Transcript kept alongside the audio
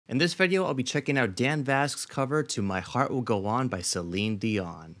In this video, I'll be checking out Dan Vasc's cover to My Heart Will Go On by Celine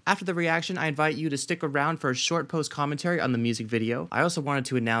Dion. After the reaction, I invite you to stick around for a short post-commentary on the music video. I also wanted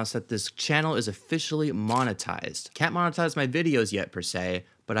to announce that this channel is officially monetized. Can't monetize my videos yet per se,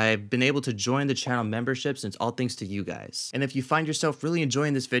 but I've been able to join the channel membership since all thanks to you guys. And if you find yourself really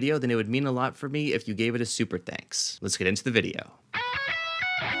enjoying this video, then it would mean a lot for me if you gave it a super thanks. Let's get into the video.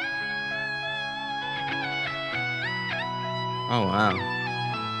 Oh wow.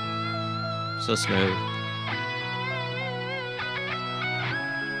 So smooth.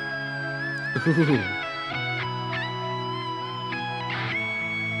 Ooh.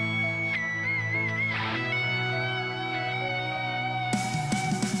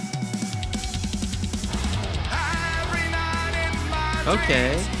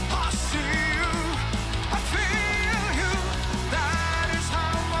 Okay.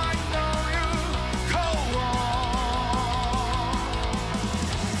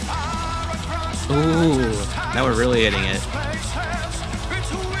 Ooh, now we're really hitting it.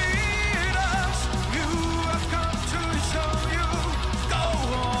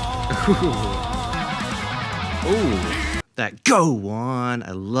 Ooh, that go on.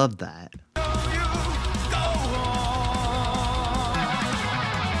 I love that.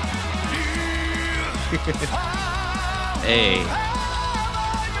 Hey.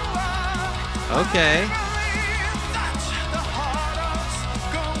 Okay.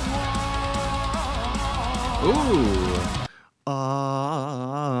 Ooh.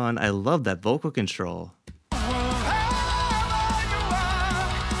 On. I love that vocal control.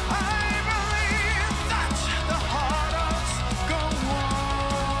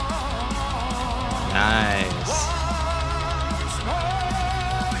 Nice.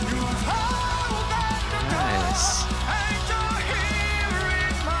 Nice.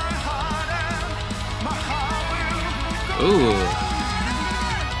 Ooh.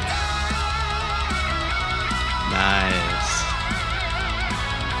 Nice.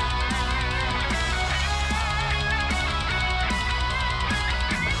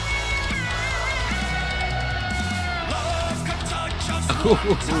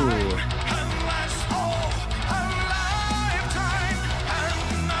 Ooh.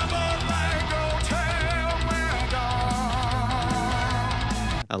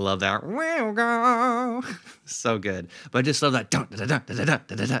 I love that. We'll go. So good. But I just love that. Da, da, da, da, da,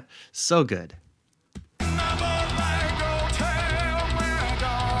 da, da, da. So good.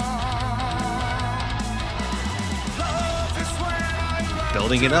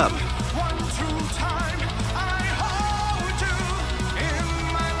 Building it up.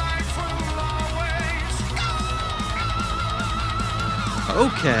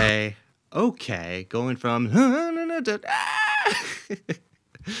 Okay. Okay. Going from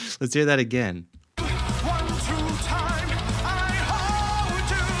let's hear that again.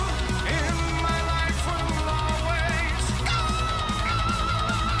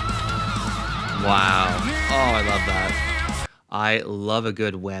 Wow. Oh, I love that. I love a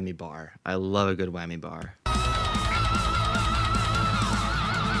good whammy bar. I love a good whammy bar.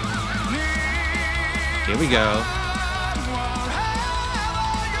 Here we go.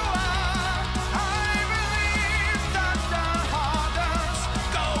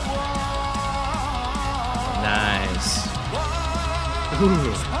 Nice.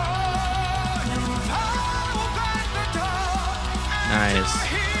 Ooh. Nice.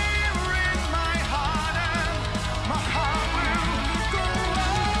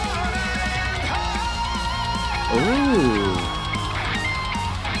 Ooh.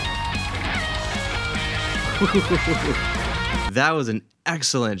 That was an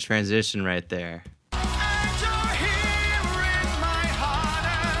excellent transition right there.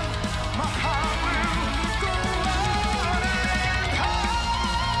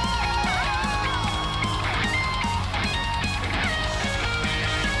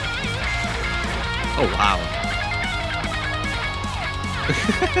 Oh, wow.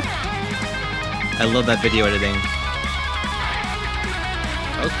 I love that video editing.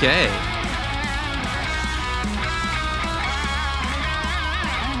 Okay.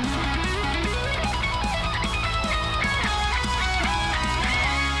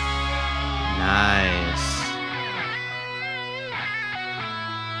 Nice.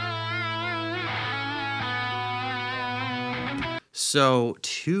 So,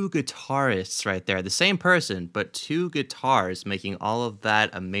 two guitarists right there. The same person, but two guitars making all of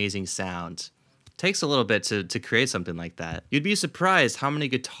that amazing sound. Takes a little bit to create something like that. You'd be surprised how many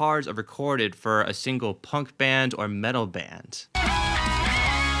guitars are recorded for a single punk band or metal band.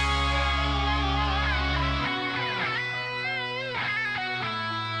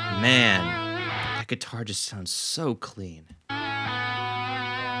 Man, that guitar just sounds so clean.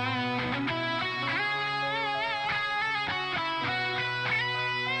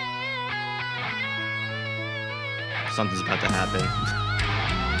 Something's about to happen.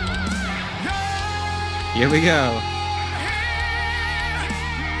 Here we go.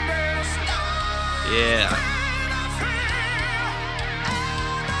 Yeah.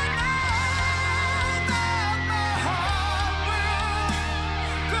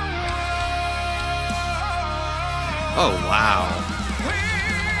 Oh, wow.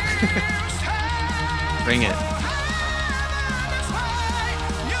 Bring it.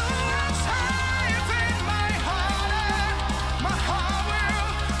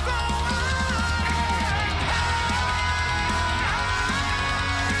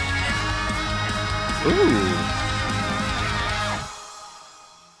 Ooh.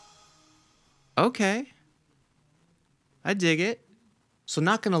 Okay. I dig it. So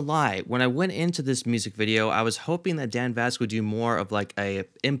not gonna lie, when I went into this music video, I was hoping that Dan Vasc would do more of like a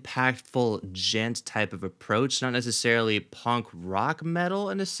impactful gent type of approach, not necessarily punk rock metal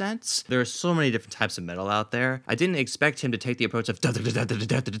in a sense. There are so many different types of metal out there. I didn't expect him to take the approach of I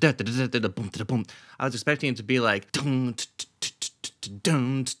was expecting him to be like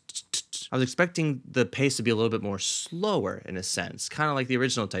I was expecting the pace to be a little bit more slower in a sense, kind of like the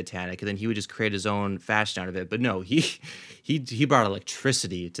original Titanic, and then he would just create his own fashion out of it. But no, he brought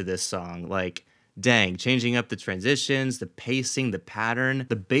electricity to this song. Like, dang, changing up the transitions, the pacing, the pattern.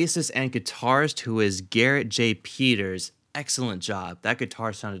 The bassist and guitarist, who is Garret J Peters, excellent job. That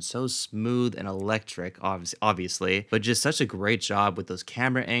guitar sounded so smooth and electric, obviously, but just such a great job with those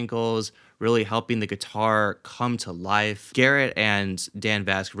camera angles, really helping the guitar come to life. Garret and Dan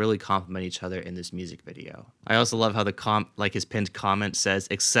Vasc really complement each other in this music video. I also love how his pinned comment says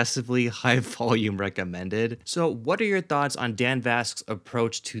excessively high volume recommended. So what are your thoughts on Dan Vasc's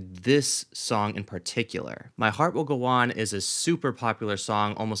approach to this song in particular? My Heart Will Go On is a super popular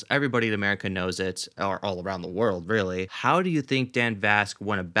song. Almost everybody in America knows it, or all around the world, really. How do you think Dan Vasc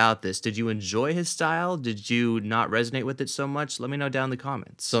went about this? Did you enjoy his style? Did you not resonate with it so much? Let me know down in the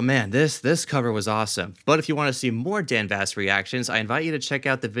comments. So man, this cover was awesome. But if you want to see more Dan Vasc reactions, I invite you to check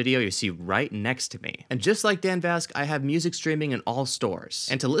out the video you see right next to me. And just like Dan Vasc, I have music streaming in all stores.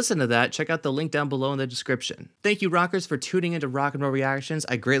 And to listen to that, check out the link down below in the description. Thank you, rockers, for tuning into Rock and Roll Reactions.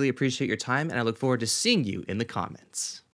 I greatly appreciate your time, and I look forward to seeing you in the comments.